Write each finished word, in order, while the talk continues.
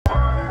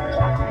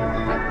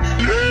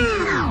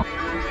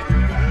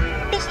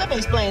me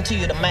explain to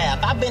you the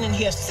math. I've been in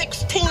here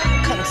 16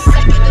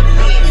 consecutive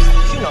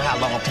years. You know how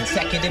long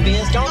consecutive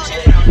is, don't you?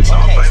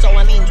 Okay, so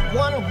I mean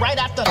one right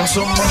after. I'm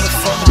so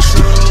motherfucking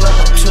true like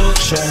I'm 2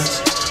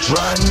 Chainz.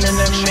 Riding in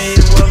that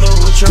Mayweather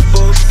with your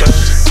boo thing.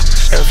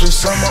 Every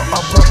summer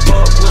I pop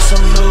up with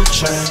some new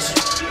chains.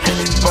 And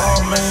these ball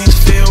mains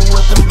filled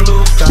with them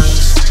blue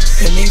things.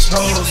 And these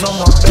hoes on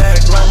my back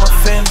like my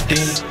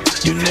Fendi.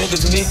 You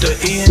niggas need the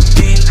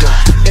E&D, the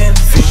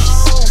envy.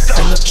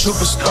 And the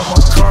troopers stole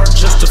my car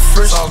just to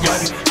frisk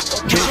me.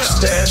 Big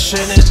stash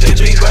in it, they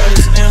be right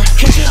as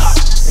empty.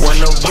 When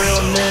a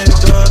real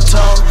nigga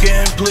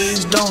talking,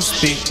 please don't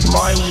speak.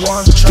 My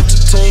one try to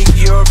take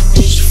your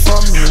bitch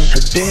from you.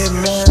 The dead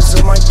man's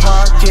in my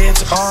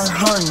pockets aren't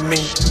hunting me.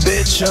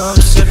 Bitch, I'm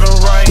sipping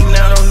right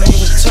now, don't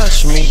even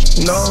touch me.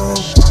 No,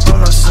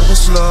 I'm not sipping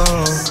slow.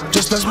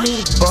 Just pass me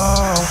the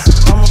ball.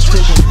 I'm a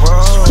pick and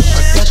roll.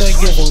 I got that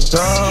giving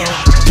dog.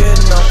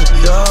 Getting out the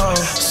door.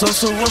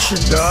 So what's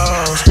your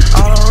dogs?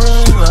 I don't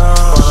really know,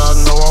 but I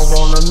know I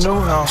want a new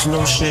house,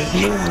 new shit,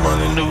 new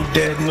money, new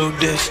debt, new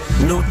dish,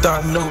 new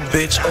thought, new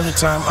bitch. Every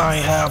time I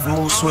have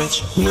mood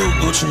switch. New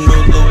Gucci,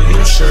 new Louis,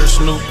 new shirts,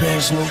 new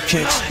pants, new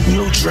kicks,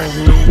 new drink,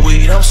 new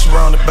weed. I'm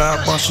surrounded by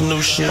a bunch of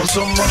new shit. I'm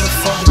so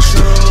motherfucking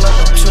true like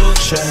I'm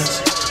 2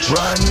 Chainz.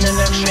 Riding in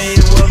that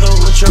Mayweather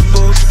with your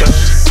boo thing.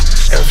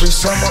 Every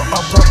summer I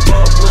pop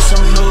up with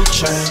some new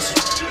chains.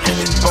 And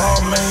these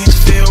ball mains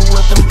filled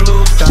with them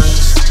blue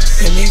things.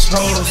 And these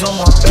hoes on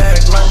my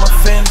back like my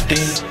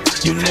Fendi.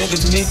 You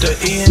niggas need the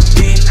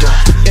E&D, the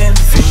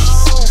envy.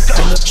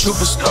 And the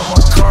troopers stole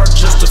my car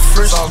just to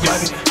frisk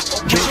me.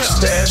 Big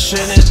stash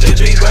in it, they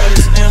be right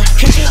as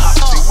empty.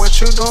 See what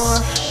you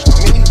doing?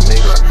 Me,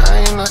 nigga,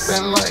 I ain't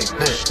nothing like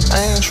that.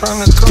 I ain't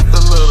tryna cook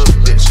the little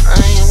bitch. I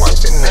ain't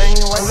wiping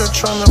that. I'm just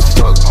tryna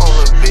fuck on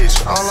the bitch.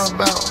 All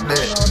about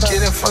that.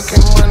 Getting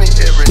fucking money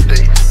every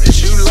day.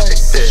 Bitch, you like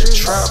that.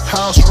 Trap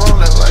house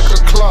rolling like a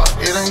clock.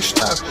 It ain't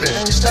stopping.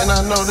 And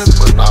I know they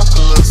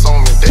binoculars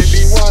on me. They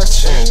be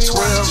watching.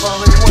 12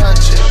 always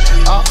watching.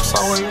 Ops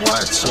always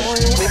watching.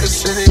 Niggas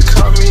say they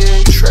caught me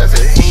in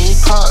traffic. He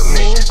ain't pop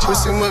me.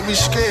 Pussy must be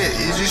scared.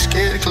 Is you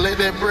scared to collect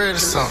that bread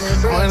or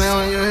something? Money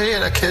on your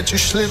head, I catch you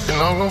slipping.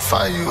 I'm gon'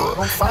 fire you up.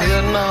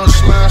 Hell no,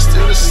 slime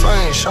still the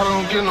same. Shot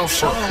don't get no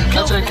fuck.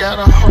 I just got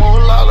a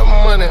whole lot of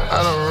money. I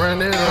done ran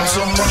it up. I'm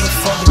so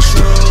motherfucking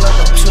true like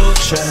I'm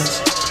 2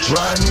 Chainz.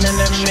 Riding in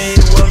that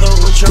Mayweather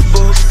with your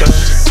boo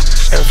thing.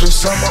 Every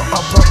summer I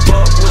pop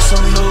up with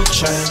some new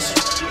chains.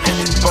 And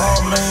these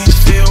ball mains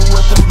filled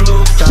with them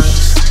blue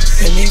things.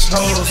 And these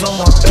hoes on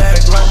my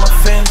back like my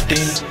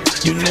Fendi.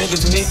 You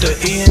niggas need the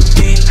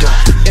E&D, the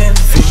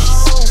envy.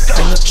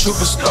 And the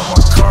troopers stole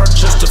my car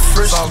just to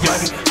frisk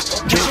me.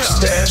 Big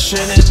stash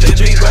in it, they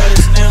be right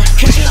as